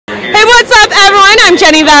I'm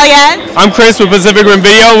Jenny Valiant. I'm Chris with Pacific Rim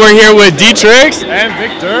Video. We're here with Dietrich and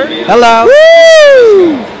Victor. Hello.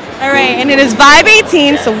 Woo! All right, and it is Vibe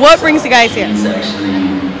 18. So what brings you guys here?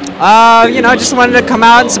 You know, just wanted to come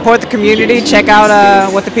out and support the community, check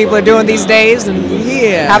out what the people are doing these days, and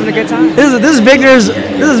having a good time. This is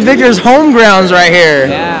Victor's home grounds right here.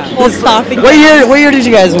 Yeah. We'll stop. What year did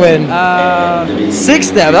you guys win?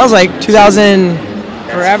 Sixth. That was like 2000.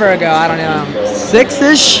 Forever ago. I don't know.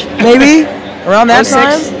 Six-ish, maybe around that 06,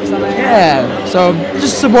 time. something like that. Yeah. So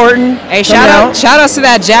just supporting. Hey, shout outs to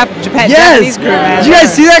that Japanese crew, man. Did you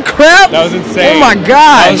guys see that crap? That was insane. Oh my gosh.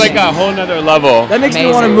 That was like a whole nother level. That makes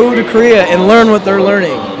me want to move to Korea and learn what they're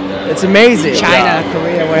learning. It's amazing. China,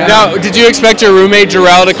 Korea, whatever. Now, did you expect your roommate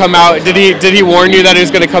Jarrell to come out? Did he warn you that he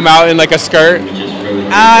was going to come out in like a skirt?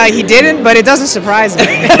 He didn't, but it doesn't surprise me.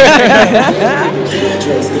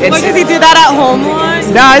 What, does he do that at home more?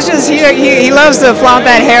 No, it's just he loves to flaunt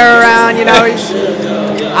that hair around, you know.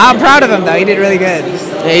 I'm proud of him though. He did really good.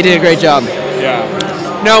 Yeah, he did a great job. Yeah.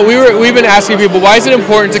 No, we've been asking people, why is it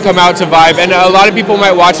important to come out to Vibe? And a lot of people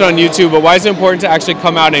might watch it on YouTube, but why is it important to actually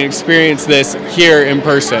come out and experience this here in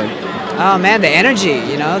person? Oh man, the energy,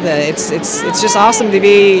 you know, it's just awesome to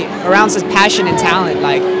be around such passion and talent,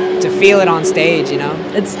 like to feel it on stage, you know.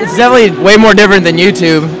 It's definitely way more different than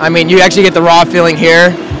YouTube. I mean, you actually get the raw feeling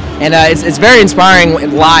here, and it's very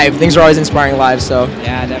inspiring live. Things are always inspiring live, so.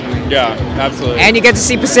 Yeah, definitely. Yeah, absolutely. And you get to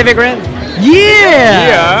see Pacific Rim. Yeah.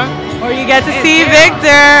 Yeah. Or you get to see Victor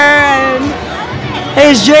and...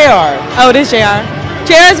 Hey, it's JR. Oh, it is JR.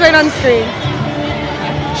 JR is right on the screen.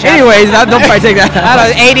 Anyways, don't probably take that. I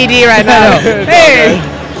don't know, ADD right now. Hey.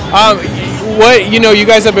 What, you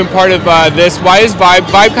guys have been part of this. Why is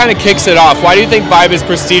Vibe kind of kicks it off? Why do you think Vibe is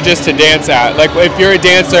prestigious to dance at? Like, if you're a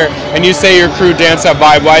dancer and you say your crew dance at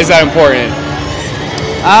Vibe, why is that important?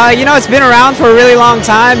 You know, it's been around for a really long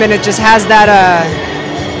time, and it just has that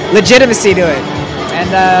legitimacy to it. And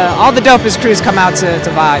all the dopest crews come out to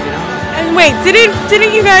Vibe, you know. And wait,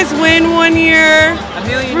 didn't you guys win one year? A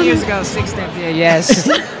million years ago, 6th NBA, yes.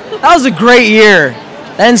 That was a great year.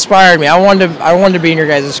 That inspired me. I wanted to be in your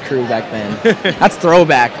guys' crew back then. That's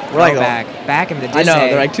throwback. We're like back in the day. I know.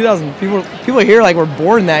 They're like 2000 people here like were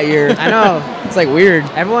born that year. I know. It's like weird.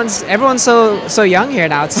 Everyone's so young here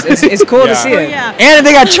now. It's cool to see Oh, it. yeah. And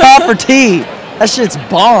they got chopper tea. That shit's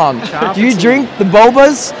bomb. Do you drink the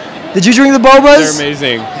bobas? Did you drink the bobas? They're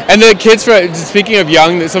amazing. And the kids speaking of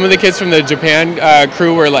young, some of the kids from the Japan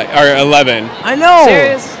crew are 11. I know.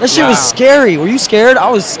 Serious? That shit was scary. Were you scared? I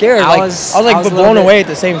was scared. I was blown away at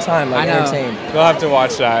the same time. Like, I know. entertained. We'll have to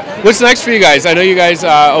watch that. What's next for you guys? I know you guys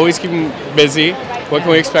always keep them busy. What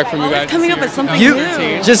can we expect from you guys? Coming up with something You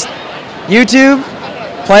new. just YouTube,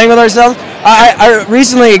 playing with ourselves. I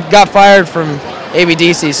recently got fired from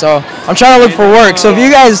ABDC, so I'm trying to look for work. So if you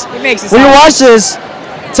guys, when you watch this,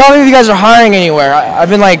 tell me if you guys are hiring anywhere. I've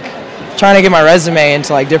been like trying to get my resume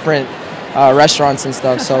into like different restaurants and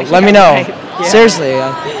stuff. So let me know. Yeah. Seriously,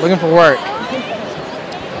 looking for work.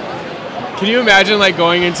 Can you imagine like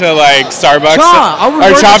going into like Starbucks I would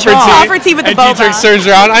or work at Chopper Chopper tea with the and boba. Dietrich turns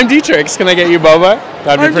around. I'm Dietrich. Can I get you boba?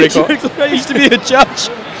 That'd be pretty cool. I used to be a judge.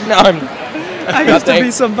 No, I used to be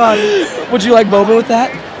somebody. Would you like boba with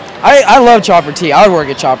that? I love chopper tea. I would work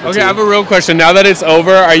at chopper tea. Okay, I have a real question. Now that it's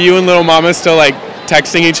over, are you and Little Mama still like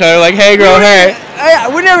texting each other like, "Hey, girl, hey"?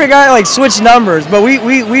 We never got like switch numbers, but we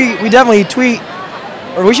definitely tweet,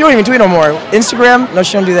 or we shouldn't even tweet no more. Instagram, no,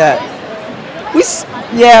 she don't do that. We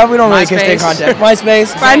don't really stay in contact.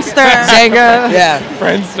 MySpace, Friendster. Zanga, yeah,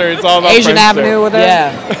 Friendster. It's all about Asian Friendster. Avenue with her.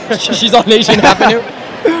 yeah. She's on Asian Avenue.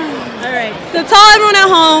 All right. So tell everyone at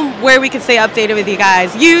home where we can stay updated with you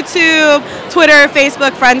guys. YouTube, Twitter,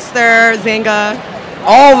 Facebook, Friendster, Zynga.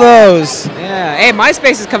 All those. Yeah. Hey,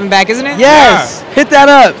 MySpace is coming back, isn't it? Yes. Hit that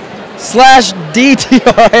up.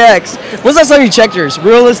 /DTRX. When's the last time you checked yours?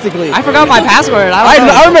 Realistically. I forgot my password.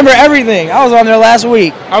 I remember everything. I was on there last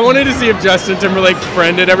week. I wanted to see if Justin Timberlake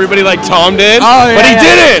friended everybody like Tom did, Oh, yeah, but he yeah.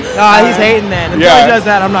 didn't. No, he's hating that. Until Yeah. he does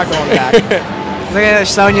that, I'm not going back. Look at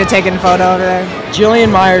Sonia taking a photo over there. Jillian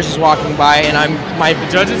Myers is walking by, and my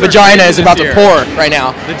judges are vagina crazy is about this to year. pour right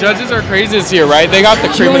now. The judges are crazy this year, right? They got the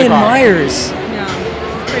cream of the Jillian crop. Myers.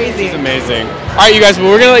 Crazy. It's amazing. All right, you guys, well,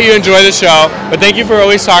 we're going to let you enjoy the show, but thank you for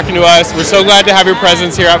always talking to us. We're so glad to have your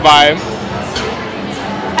presence here at Vibe.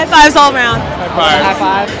 High fives all around. High five. High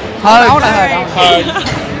five. Hug. I want to hug.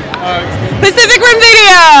 Hug. Pacific Rim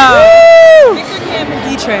Video. Victor Camp and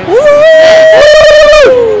Dietrich.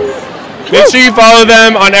 Make sure you follow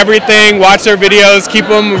them on everything, watch their videos, keep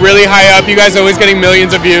them really high up. You guys are always getting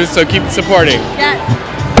millions of views, so keep supporting. Yes.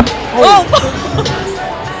 Oh.